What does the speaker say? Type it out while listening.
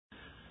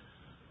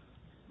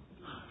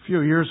A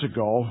few years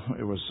ago,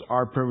 it was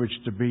our privilege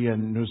to be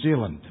in New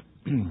Zealand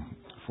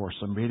for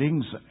some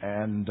meetings,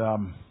 and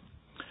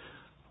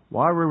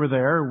while we were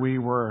there, we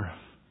were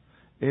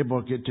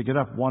able to get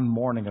up one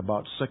morning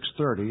about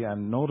 6:30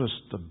 and notice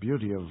the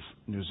beauty of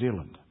New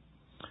Zealand.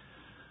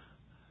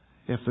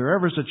 If there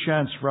ever is a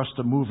chance for us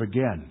to move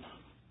again,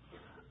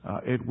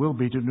 it will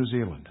be to New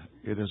Zealand.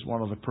 It is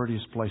one of the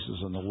prettiest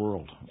places in the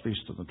world, at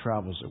least in the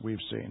travels that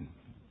we've seen.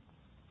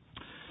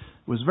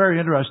 It was very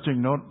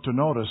interesting to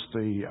notice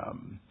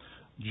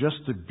just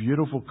the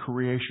beautiful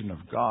creation of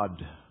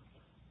God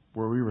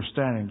where we were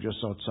standing just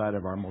outside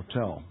of our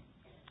motel.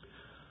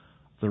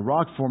 The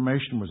rock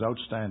formation was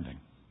outstanding.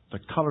 The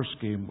color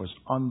scheme was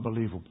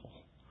unbelievable.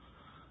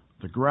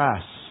 The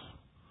grass,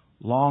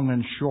 long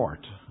and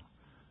short,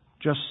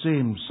 just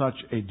seemed such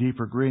a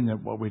deeper green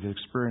than what we'd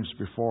experienced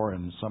before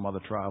in some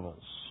other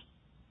travels.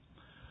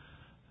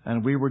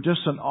 And we were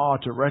just in awe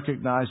to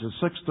recognize at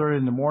 6:30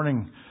 in the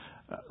morning,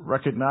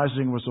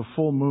 recognizing it was a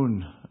full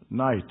moon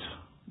night,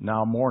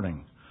 now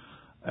morning.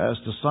 As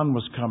the sun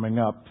was coming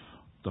up,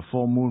 the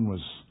full moon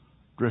was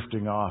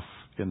drifting off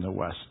in the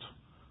west.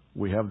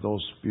 We have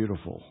those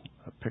beautiful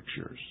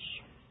pictures.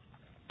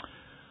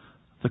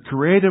 The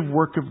creative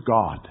work of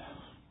God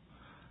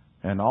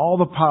and all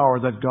the power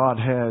that God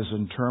has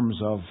in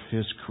terms of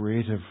His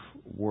creative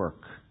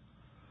work.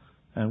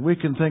 And we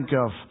can think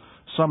of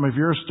some of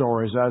your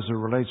stories as it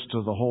relates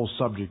to the whole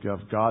subject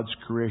of God's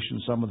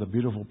creation, some of the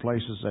beautiful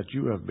places that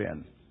you have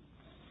been.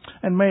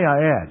 And may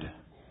I add,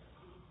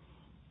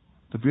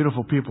 the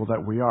beautiful people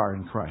that we are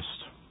in Christ.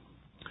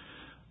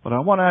 But I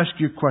want to ask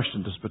you a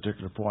question at this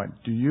particular point.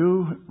 Do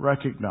you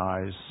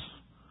recognize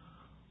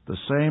the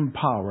same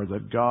power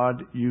that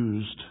God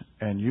used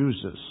and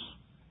uses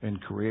in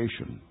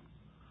creation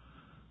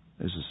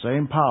is the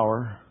same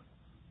power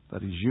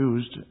that He's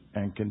used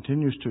and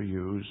continues to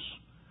use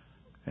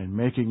in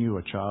making you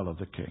a child of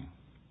the King?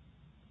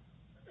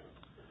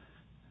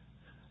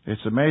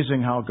 It's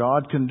amazing how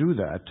God can do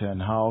that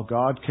and how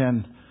God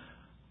can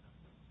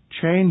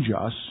change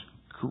us,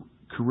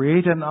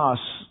 create in us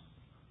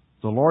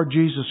the Lord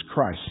Jesus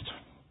Christ,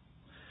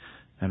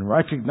 and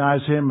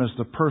recognize Him as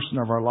the person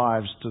of our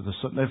lives to the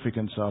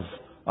significance of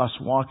us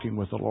walking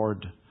with the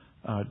Lord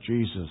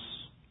Jesus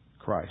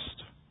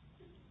Christ.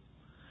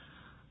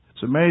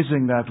 It's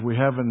amazing that we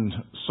have in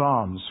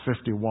Psalms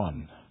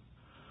 51,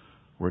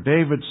 where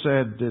David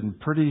said in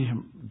a pretty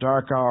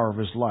dark hour of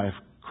his life,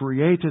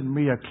 "Create in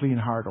me a clean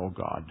heart, O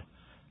God,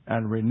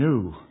 and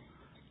renew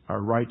a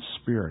right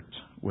spirit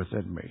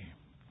within me."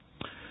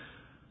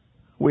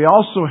 We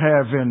also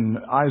have in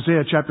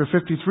Isaiah chapter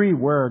 53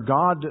 where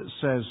God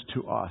says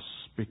to us,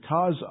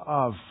 because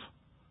of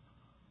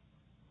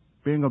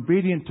being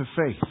obedient to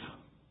faith,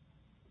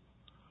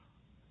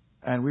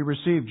 and we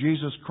receive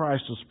Jesus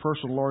Christ as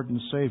personal Lord and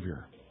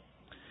Savior,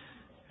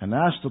 and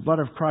ask the blood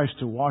of Christ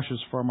to wash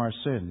us from our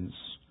sins,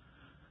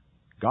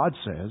 God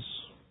says,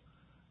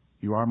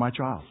 "You are my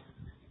child."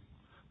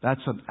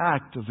 That's an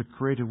act of the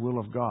creative will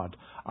of God.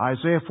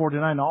 Isaiah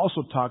 49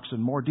 also talks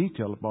in more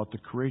detail about the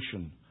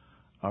creation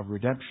of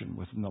redemption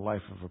within the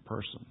life of a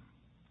person.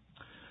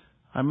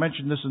 I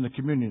mentioned this in the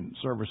communion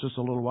service just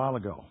a little while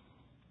ago.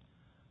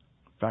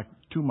 In fact,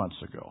 2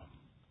 months ago.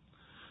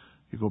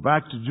 You go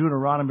back to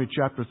Deuteronomy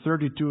chapter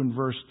 32 and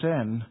verse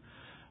 10,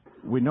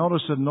 we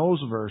notice in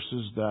those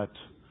verses that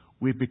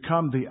we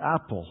become the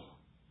apple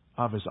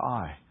of His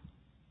eye.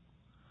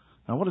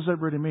 Now, what does that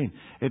really mean?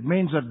 It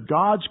means that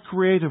God's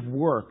creative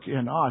work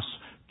in us,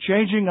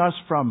 changing us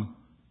from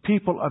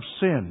people of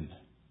sin,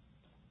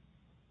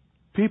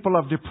 people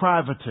of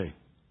depravity,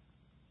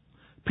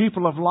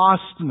 people of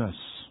lostness,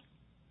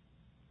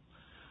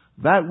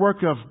 that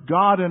work of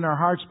God in our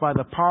hearts by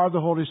the power of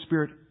the Holy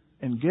Spirit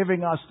in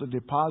giving us the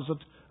deposit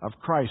of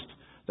Christ,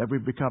 that we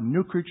become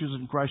new creatures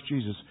in Christ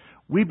Jesus,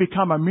 we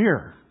become a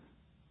mirror.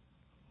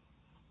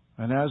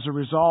 And as a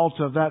result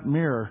of that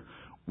mirror,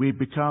 we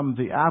become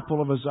the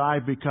apple of His eye,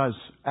 because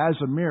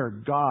as a mirror,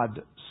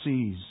 God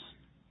sees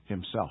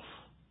Himself.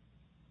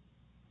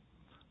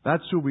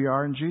 That's who we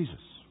are in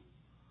Jesus.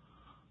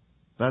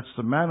 That's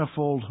the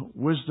manifold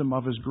wisdom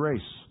of His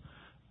grace.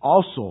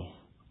 Also,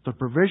 the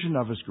provision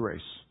of His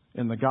grace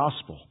in the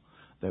gospel,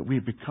 that we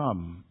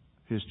become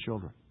His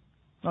children.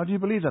 Now, do you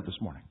believe that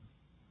this morning?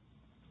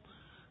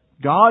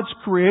 God's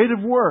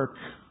creative work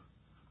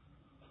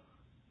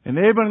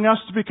enabling us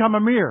to become a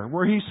mirror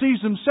where He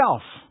sees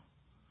Himself,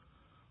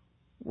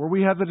 where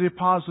we have the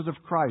deposit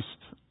of Christ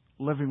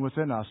living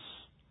within us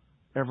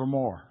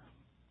evermore.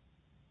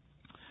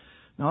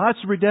 Now,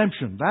 that's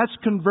redemption. That's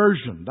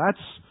conversion.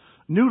 That's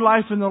new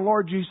life in the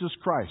Lord Jesus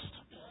Christ.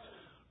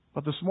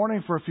 But this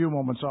morning, for a few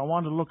moments, I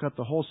want to look at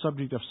the whole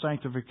subject of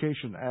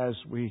sanctification as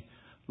we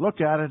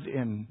look at it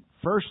in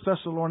 1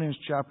 Thessalonians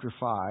chapter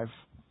 5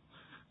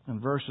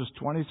 and verses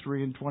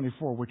 23 and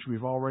 24, which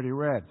we've already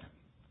read.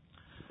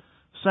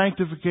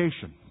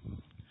 Sanctification.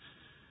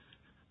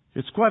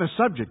 It's quite a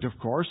subject, of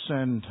course,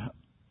 and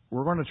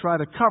we're going to try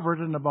to cover it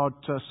in about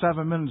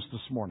 7 minutes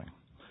this morning.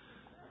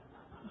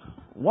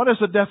 What is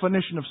the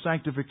definition of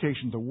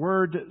sanctification? The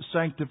word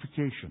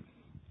sanctification.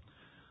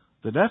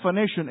 The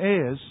definition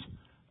is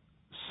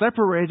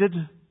separated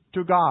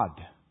to God.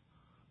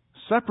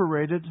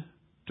 Separated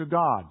to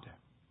God.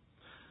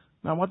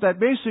 Now what that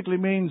basically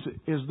means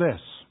is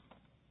this.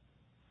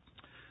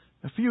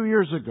 A few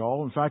years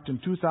ago, in fact in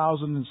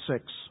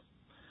 2006,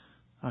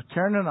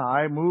 Karen and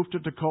I moved to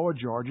Toccoa,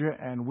 Georgia,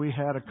 and we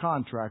had a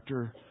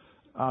contractor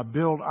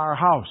build our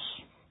house.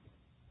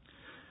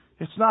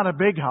 It's not a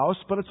big house,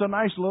 but it's a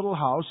nice little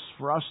house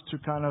for us to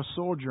kind of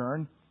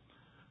sojourn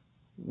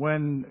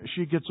when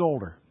she gets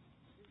older.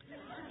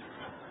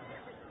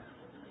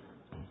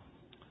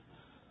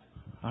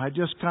 I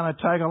just kind of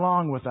tag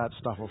along with that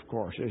stuff, of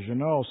course, as you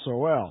know so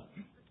well.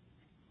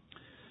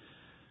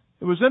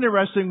 It was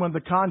interesting when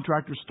the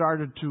contractor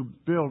started to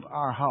build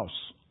our house.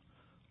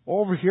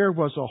 Over here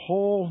was a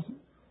whole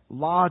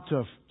lot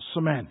of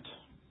cement.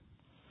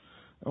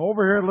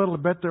 Over here a little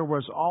bit there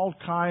was all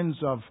kinds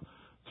of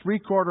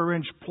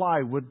 3/4-inch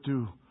plywood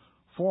to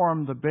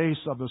form the base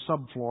of the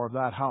subfloor of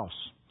that house.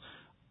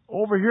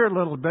 Over here a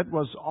little bit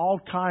was all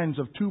kinds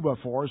of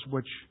 2x4s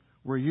which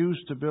were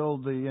used to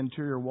build the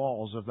interior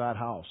walls of that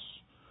house.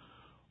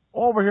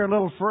 Over here a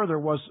little further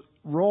was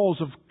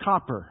rolls of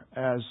copper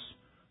as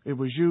it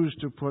was used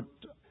to put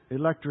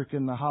electric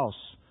in the house.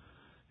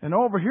 And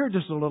over here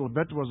just a little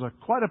bit was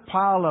quite a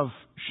pile of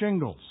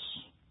shingles.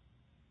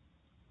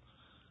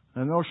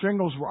 And those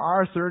shingles were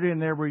R30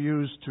 and they were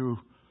used to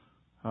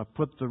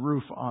put the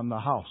roof on the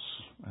house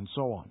and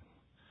so on.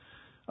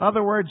 In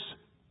other words,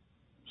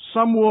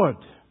 some wood,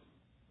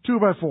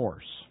 2x4s,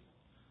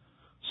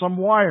 some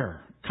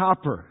wire,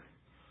 copper,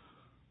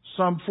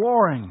 some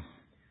flooring,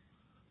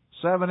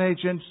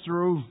 7/8 inch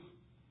through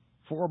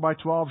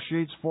 4x12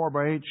 sheets,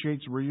 4x8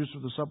 sheets were used for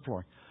the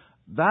subflooring.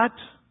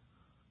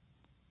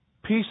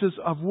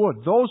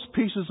 Those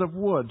pieces of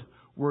wood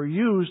were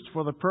used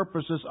for the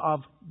purposes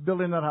of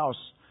building that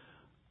house.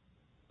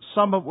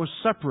 Some of it was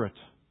separate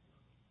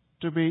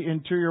to be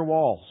interior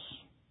walls.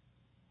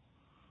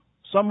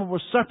 Some of it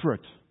was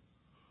separate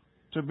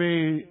to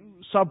be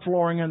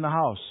subflooring in the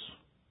house.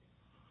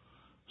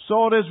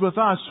 So it is with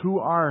us who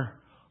are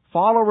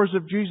followers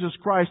of Jesus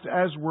Christ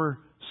as we're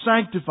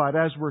sanctified,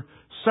 as we're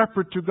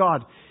separate to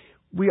God.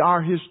 We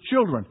are His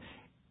children.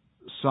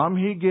 Some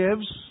He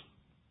gives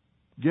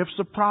gifts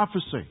of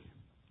prophecy.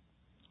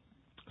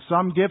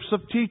 Some gifts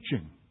of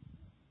teaching.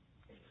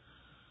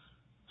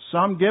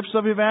 Some gifts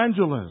of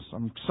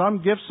evangelism.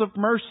 Some gifts of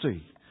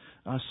mercy.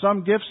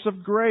 Some gifts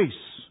of grace.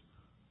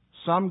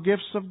 Some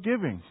gifts of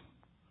giving.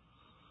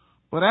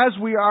 But as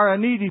we are a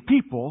needy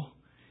people,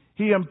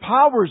 He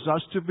empowers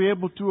us to be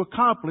able to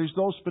accomplish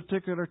those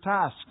particular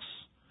tasks.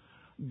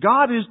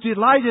 God is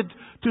delighted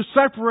to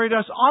separate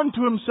us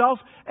unto Himself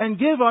and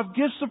give us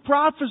gifts of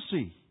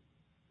prophecy,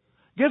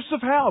 gifts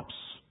of helps,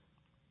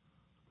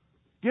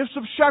 gifts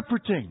of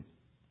shepherding,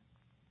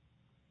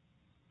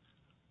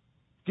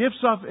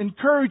 gifts of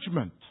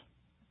encouragement.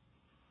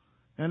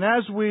 And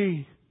as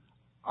we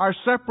are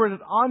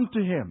separated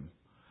unto Him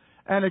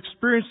and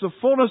experience the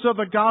fullness of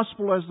the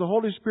gospel as the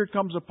Holy Spirit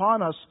comes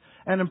upon us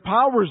and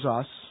empowers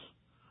us,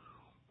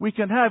 we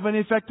can have an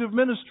effective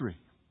ministry.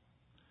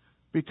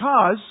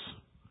 Because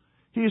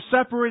He has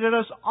separated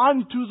us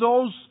unto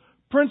those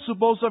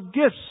principles of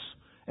gifts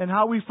and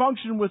how we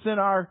function within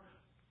our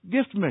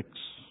gift mix.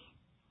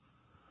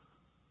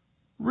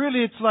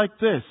 Really, it's like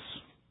this.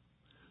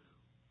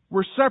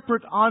 We're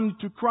separate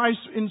unto Christ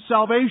in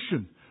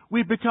salvation.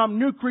 We become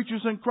new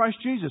creatures in Christ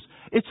Jesus.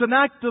 It's an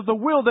act of the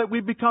will that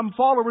we become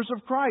followers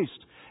of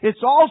Christ.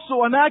 It's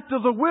also an act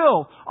of the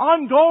will,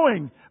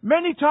 ongoing,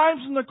 many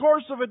times in the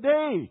course of a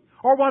day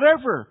or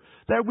whatever,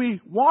 that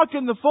we walk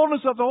in the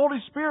fullness of the Holy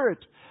Spirit.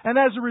 And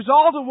as a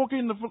result of walking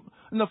in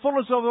the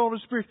fullness of the Holy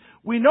Spirit,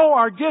 we know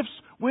our gifts.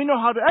 We know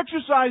how to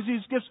exercise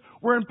these gifts.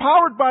 We're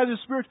empowered by the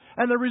Spirit.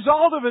 And the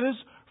result of it is,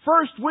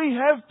 first, we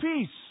have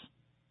peace.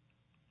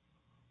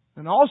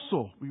 And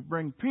also, we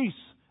bring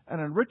peace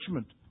and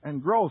enrichment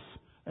and growth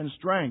and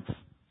strength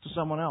to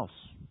someone else.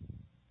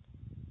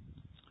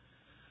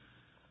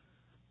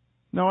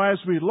 Now, as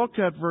we look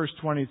at verse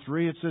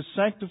 23, it says,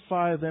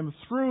 sanctify them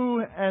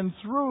through and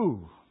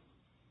through.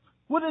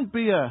 Wouldn't it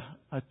be a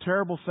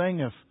terrible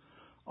thing if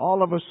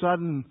all of a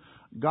sudden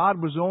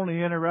God was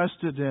only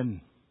interested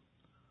in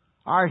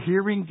our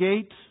hearing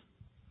gate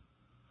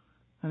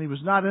and He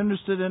was not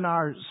interested in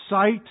our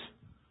sight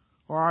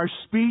or our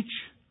speech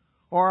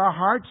or our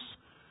hearts?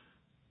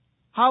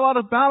 How out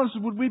of balance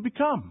would we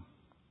become?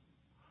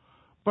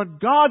 But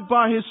God,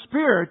 by His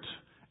Spirit,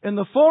 in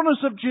the fullness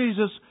of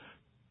Jesus,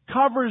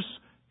 covers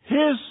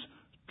His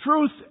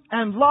truth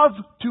and love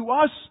to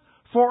us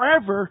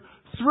forever,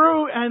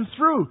 through and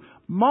through.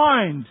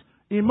 Mind,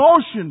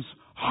 emotions,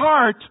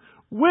 heart,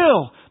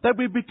 will. That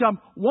we become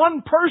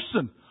one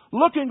person,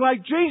 looking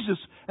like Jesus.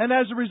 And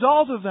as a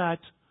result of that,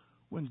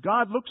 when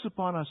God looks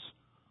upon us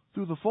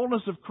through the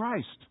fullness of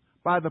Christ,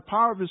 by the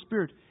power of His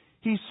Spirit,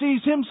 He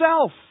sees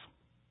Himself.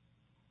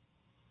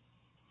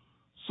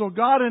 So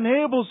God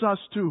enables us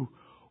to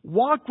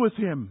walk with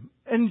Him,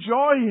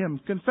 enjoy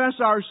Him, confess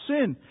our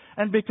sin,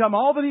 and become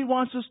all that He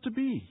wants us to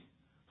be,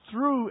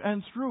 through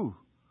and through,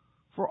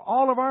 for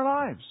all of our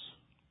lives.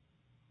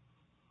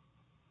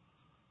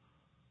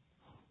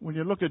 When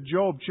you look at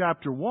Job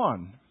chapter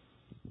 1,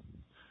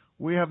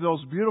 we have those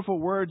beautiful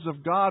words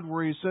of God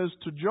where He says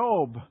to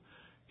Job,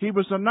 he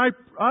was an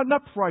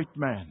upright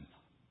man.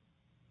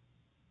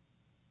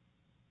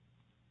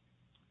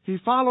 He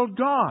followed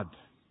God.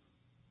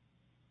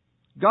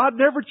 God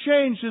never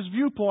changed His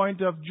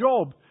viewpoint of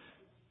Job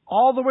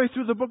all the way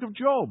through the book of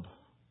Job.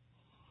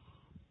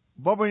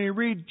 But when you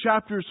read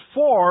chapters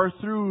 4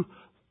 through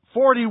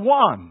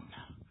 41,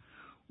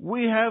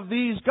 we have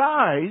these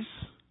guys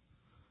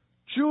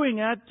chewing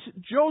at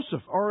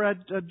Joseph or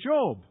at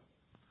Job,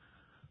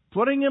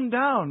 putting him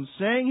down,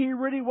 saying he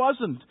really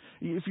wasn't.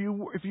 If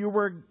you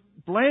were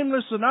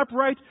blameless and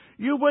upright,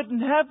 you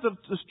wouldn't have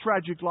this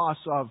tragic loss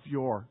of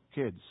your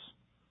kids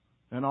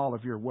and all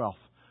of your wealth.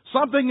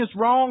 Something is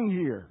wrong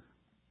here.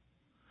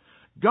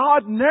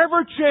 God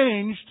never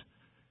changed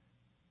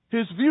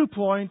His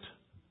viewpoint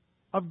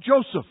of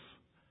Joseph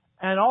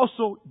and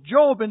also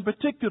Job in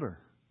particular.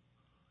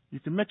 You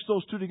can mix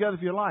those two together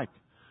if you like.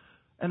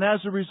 And as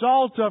a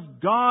result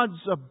of God's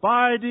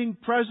abiding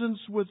presence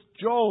with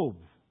Job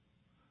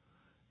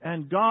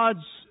and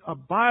God's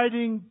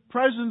abiding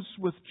presence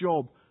with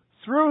Job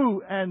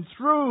through and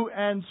through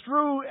and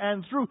through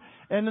and through.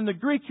 And in the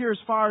Greek here, as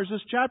far as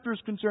this chapter is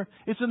concerned,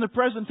 it's in the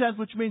present tense,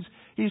 which means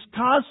He's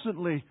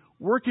constantly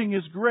working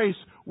His grace,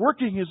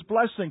 working His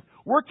blessing,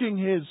 working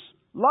His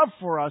love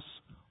for us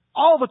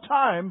all the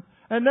time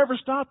and never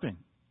stopping.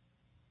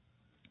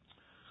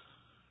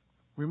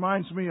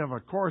 Reminds me of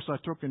a course I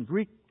took in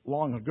Greek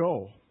long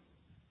ago.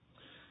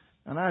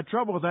 And I had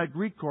trouble with that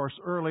Greek course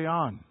early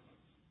on.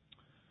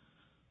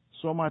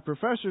 So my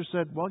professor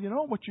said, well, you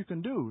know what you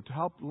can do to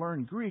help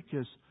learn Greek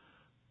is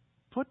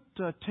put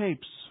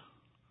tapes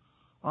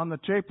on the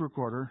tape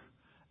recorder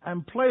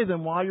and play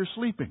them while you're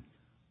sleeping.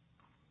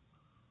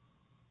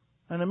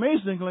 And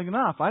amazingly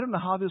enough, I don't know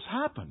how this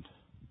happened,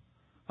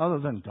 other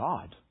than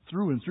God,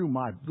 through and through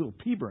my little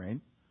pea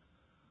brain.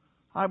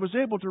 I was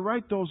able to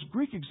write those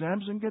Greek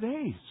exams and get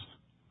A's.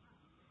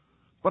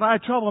 But I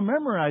had trouble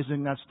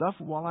memorizing that stuff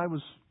while I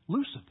was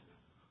lucid.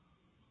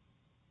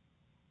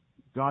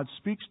 God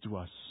speaks to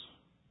us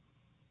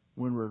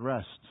when we're at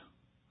rest.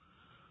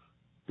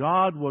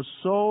 God was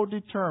so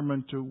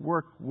determined to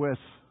work with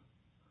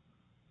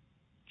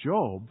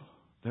Job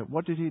that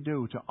what did He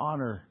do to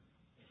honor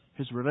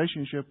his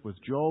relationship with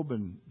Job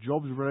and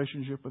Job's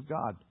relationship with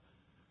God?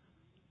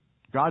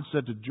 God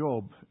said to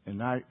Job in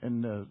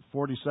the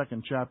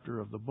 42nd chapter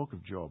of the book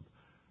of Job,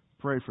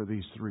 pray for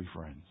these three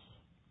friends.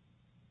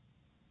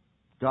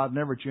 God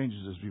never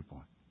changes His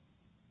viewpoint.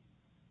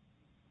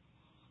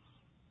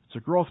 It's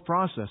a growth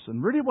process.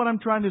 And really what I'm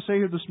trying to say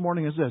here this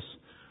morning is this.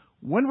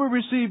 When we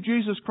receive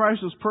Jesus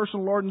Christ as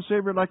personal Lord and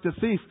Savior like the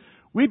thief,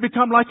 we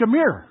become like a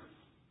mirror.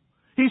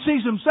 He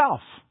sees himself.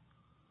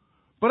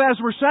 But as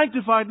we're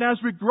sanctified and as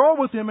we grow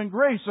with Him in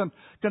grace and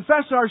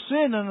confess our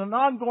sin in an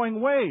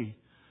ongoing way,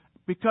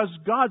 because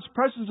God's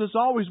presence is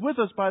always with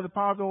us by the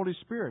power of the Holy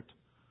Spirit.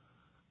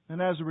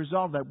 And as a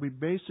result of that, we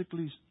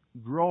basically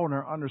grow in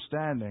our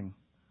understanding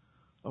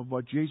of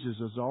what Jesus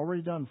has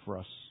already done for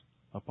us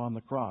upon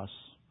the cross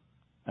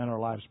and our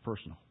lives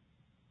personal.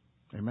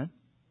 Amen?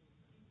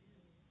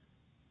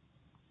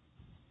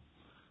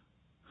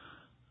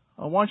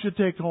 I want you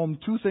to take home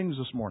two things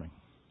this morning.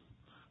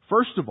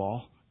 First of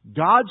all,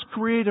 God's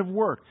creative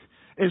work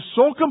is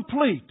so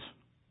complete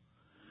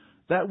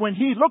that when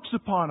He looks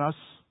upon us,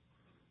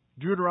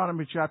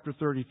 Deuteronomy chapter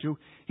 32,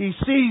 He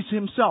sees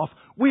Himself.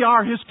 We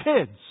are His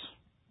kids.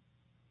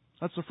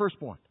 That's the first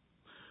point.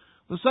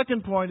 The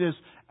second point is,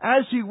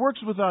 as He works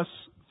with us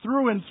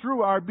through and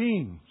through our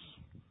beings,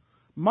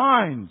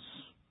 minds,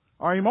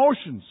 our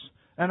emotions,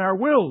 and our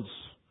wills,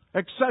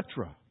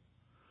 etc.,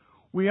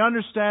 we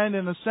understand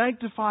in a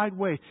sanctified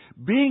way,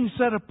 being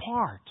set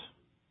apart,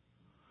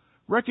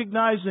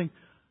 recognizing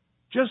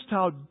just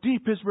how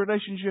deep His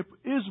relationship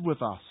is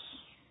with us.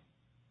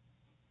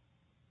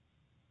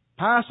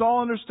 Past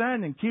all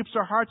understanding, keeps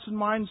our hearts and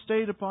minds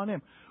stayed upon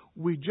Him.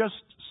 We just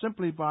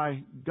simply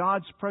by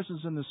God's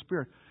presence in the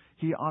Spirit,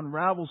 He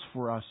unravels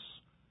for us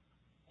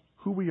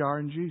who we are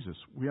in Jesus.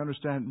 We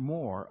understand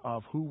more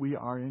of who we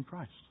are in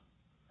Christ.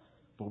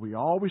 But we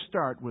always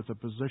start with a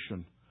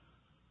position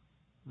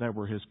that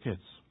we're His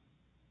kids.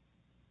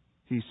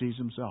 He sees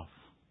Himself.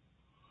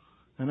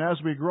 And as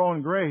we grow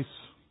in grace,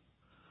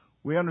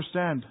 we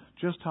understand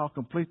just how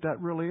complete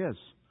that really is.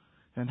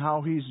 And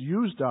how He's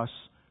used us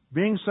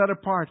being set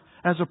apart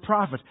as a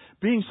prophet,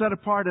 being set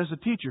apart as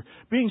a teacher,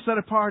 being set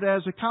apart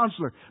as a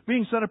counselor,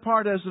 being set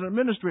apart as an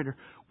administrator.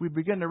 We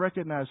begin to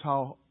recognize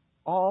how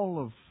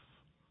all of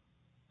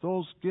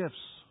those gifts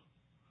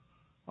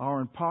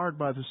are empowered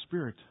by the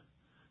Spirit,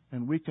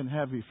 and we can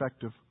have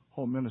effective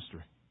home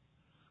ministry.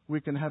 We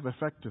can have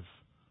effective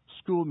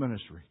school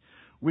ministry.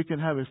 We can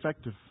have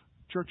effective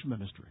church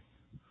ministry.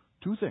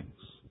 Two things.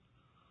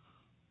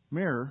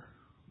 Mirror.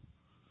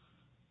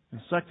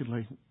 And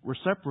secondly, we're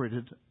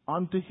separated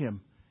unto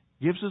Him,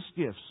 gives us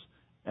gifts,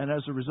 and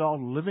as a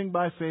result, living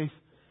by faith,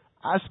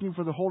 asking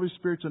for the Holy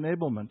Spirit's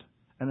enablement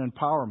and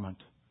empowerment,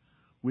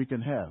 we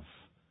can have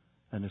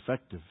an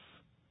effective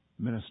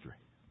ministry.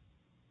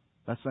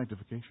 That's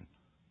sanctification.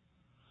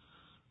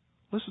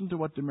 Listen to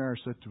what Damaris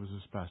said to us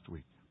this past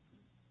week.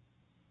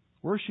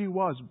 Where she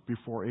was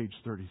before age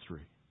 33.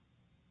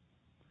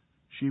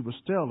 She was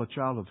still a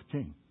child of the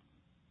King.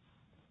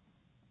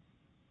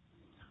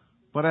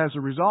 But as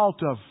a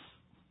result of,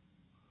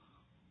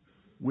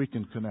 we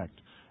can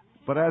connect.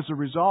 But as a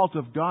result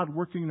of God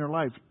working in her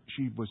life,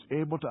 she was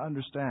able to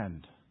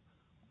understand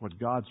what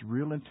God's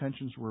real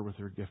intentions were with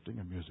her gifting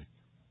of music.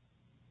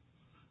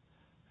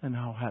 And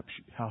how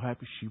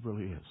happy she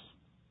really is.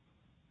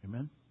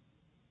 Amen?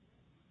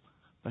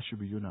 That should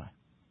be you and I.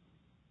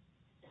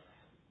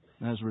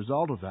 And as a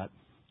result of that,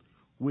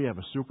 we have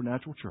a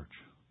supernatural church.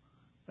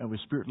 And we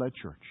Spirit-led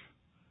church.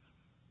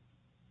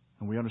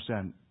 And we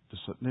understand the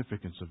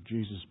significance of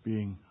Jesus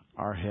being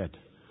our head.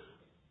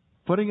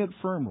 Putting it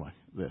firmly,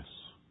 this.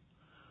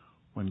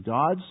 When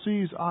God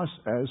sees us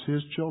as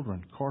His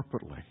children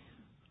corporately,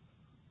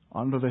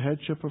 under the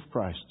headship of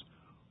Christ,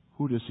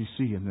 who does He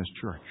see in this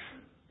church?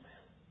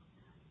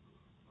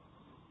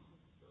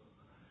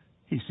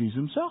 He sees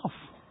Himself.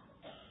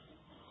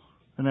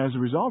 And as a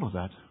result of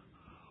that,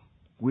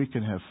 we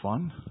can have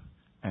fun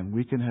and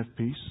we can have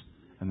peace.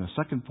 And the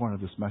second point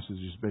of this message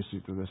is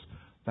basically this.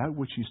 That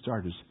which He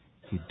started,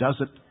 He does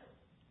it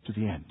to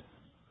the end.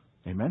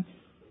 Amen?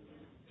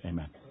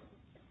 Amen.